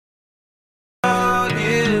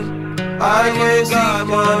I can't see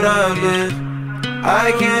more diamond.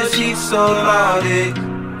 I can't see so loud.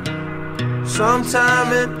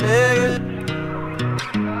 Sometime it, nigga,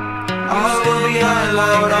 I will be high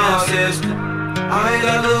like all this. I ain't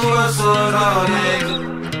got the words for it all, nigga.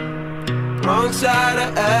 Wrong side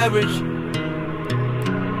of average.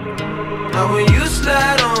 Now when you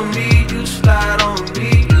slide on me, you slide on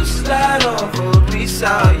me, you slide off a piece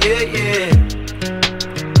out, yeah, yeah.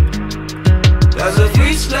 That's a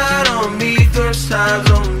free slide on me, first times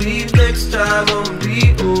on me, next time on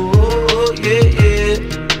me, oh, oh, oh, yeah, yeah.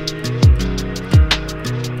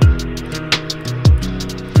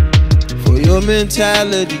 For your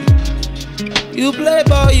mentality, you play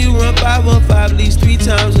ball, you run 5-on-5 at least 3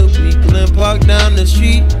 times a week. Glen Park down the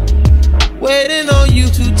street, waiting on you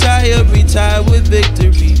to tired, retire with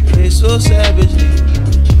victory. Play so savagely,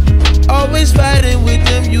 always fighting with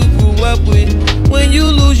them you grew up with. When you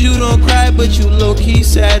lose, you don't cry, but you low-key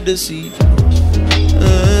sad to see.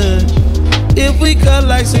 If we cut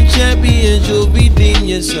like some champions, you'll redeem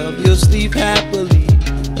yourself. You'll sleep happily,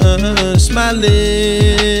 smiling.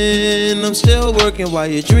 I'm still working while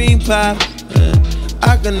your dream pop.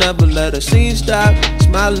 I can never let a scene stop.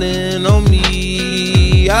 Smiling on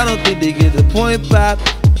me, I don't think they get the point, pop.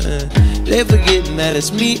 They forgetting that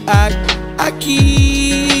it's me. I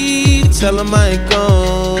keep tell them I ain't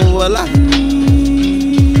gone. Well,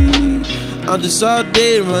 I'm just all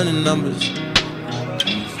day running numbers.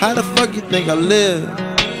 How the fuck you think I live?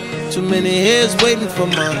 Too many heads waiting for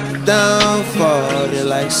my downfall. They're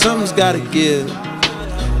like, something's gotta give.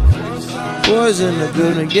 Boys in the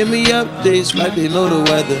building, give me updates like they know the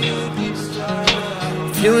weather.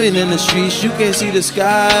 If you ain't in the streets, you can't see the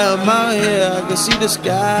sky. I'm out here, I can see the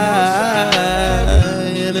sky.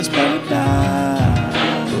 And it's paradise.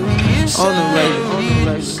 On the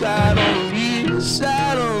regular. Side on me,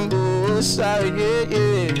 side on both sides, yeah, yeah.